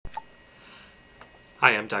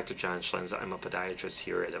Hi, I'm Dr. John Schlenz. I'm a podiatrist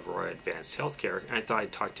here at Aurora Advanced Healthcare, and I thought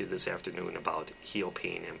I'd talk to you this afternoon about heel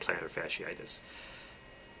pain and plantar fasciitis,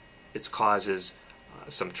 its causes,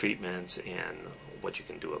 some treatments, and what you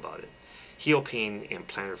can do about it. Heel pain and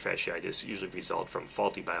plantar fasciitis usually result from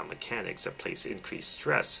faulty biomechanics that place increased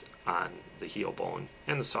stress on the heel bone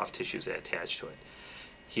and the soft tissues that attach to it.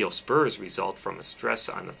 Heel spurs result from a stress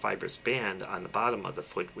on the fibrous band on the bottom of the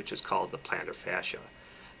foot, which is called the plantar fascia.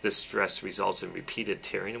 This stress results in repeated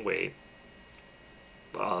tearing away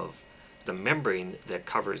of the membrane that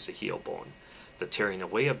covers the heel bone. The tearing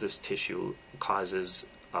away of this tissue causes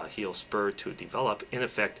a heel spur to develop, in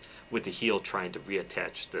effect, with the heel trying to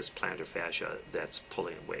reattach this plantar fascia that's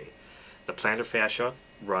pulling away. The plantar fascia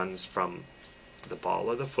runs from the ball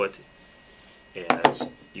of the foot,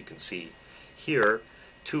 as you can see here,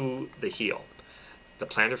 to the heel. The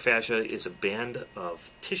plantar fascia is a band of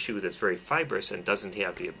tissue that's very fibrous and doesn't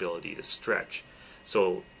have the ability to stretch.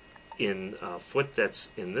 So in a foot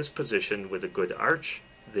that's in this position with a good arch,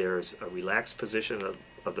 there's a relaxed position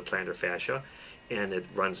of the plantar fascia, and it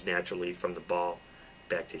runs naturally from the ball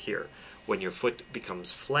back to here. When your foot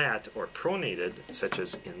becomes flat or pronated, such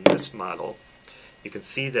as in this model, you can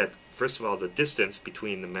see that, first of all, the distance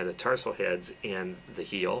between the metatarsal heads and the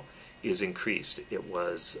heel is increased. It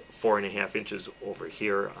was 4.5 inches over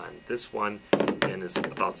here on this one, and is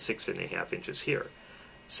about 6.5 inches here.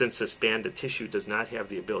 Since this band of tissue does not have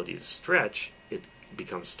the ability to stretch, it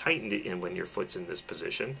becomes tightened in when your foot's in this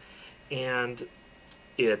position, and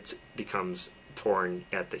it becomes torn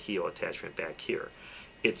at the heel attachment back here.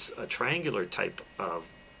 It's a triangular type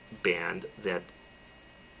of band that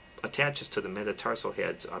attaches to the metatarsal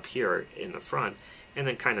heads up here in the front, and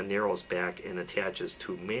then kind of narrows back and attaches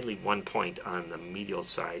to mainly one point on the medial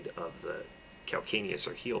side of the calcaneus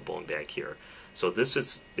or heel bone back here. So this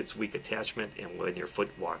is its weak attachment, and when your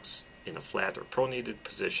foot walks in a flat or pronated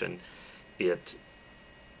position, it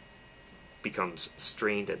becomes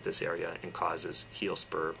strained at this area and causes heel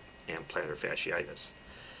spur and plantar fasciitis.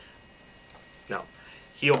 Now,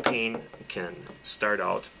 heel pain can start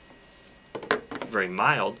out very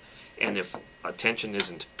mild, and if attention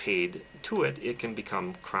isn't paid to it, it can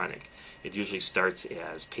become chronic. It usually starts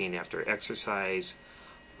as pain after exercise,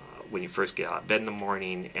 when you first get out of bed in the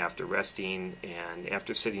morning, after resting, and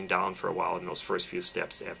after sitting down for a while in those first few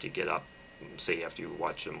steps after you get up, say after you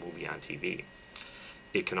watch a movie on TV.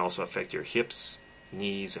 It can also affect your hips,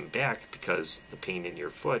 knees, and back because the pain in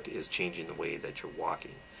your foot is changing the way that you're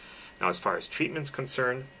walking. Now, as far as treatment's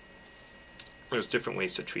concerned, there's different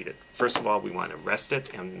ways to treat it. First of all, we want to rest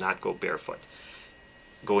it and not go barefoot.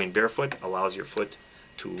 Going barefoot allows your foot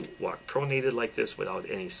to walk pronated like this without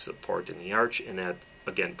any support in the arch, and that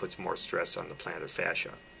again puts more stress on the plantar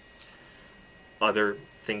fascia. Other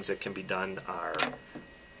things that can be done are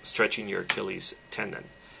stretching your Achilles tendon.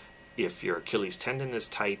 If your Achilles tendon is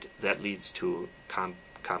tight, that leads to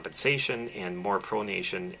compensation and more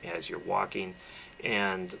pronation as you're walking,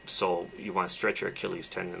 and so you want to stretch your Achilles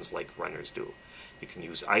tendons like runners do. You can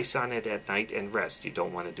use ice on it at night and rest. You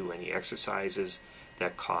don't want to do any exercises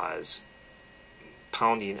that cause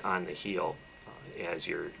pounding on the heel as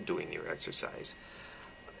you're doing your exercise.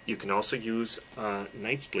 You can also use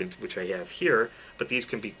night splint, which I have here, but these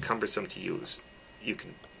can be cumbersome to use. You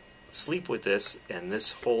can sleep with this, and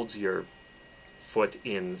this holds your foot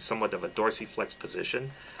in somewhat of a dorsiflex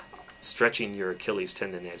position, stretching your Achilles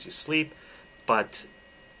tendon as you sleep, but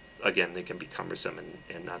again, they can be cumbersome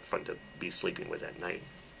and not fun to be sleeping with at night.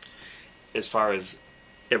 As far as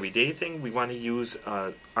everyday thing, we want to use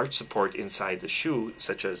arch support inside the shoe,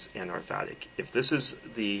 such as an orthotic. If this is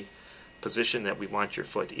the position that we want your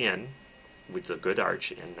foot in, with a good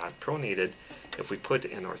arch and not pronated, if we put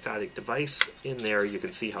an orthotic device in there, you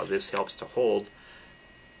can see how this helps to hold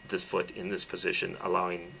this foot in this position,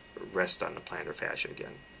 allowing rest on the plantar fascia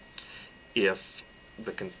again. If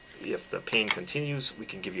the pain continues, we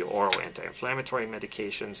can give you oral anti-inflammatory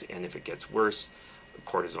medications, and if it gets worse,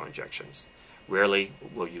 cortisone injections. Rarely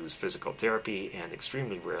we'll use physical therapy, and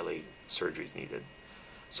extremely rarely surgery is needed.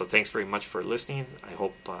 So thanks very much for listening. I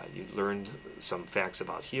hope you learned some facts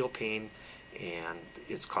about heel pain and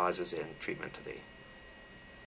its causes and treatment today.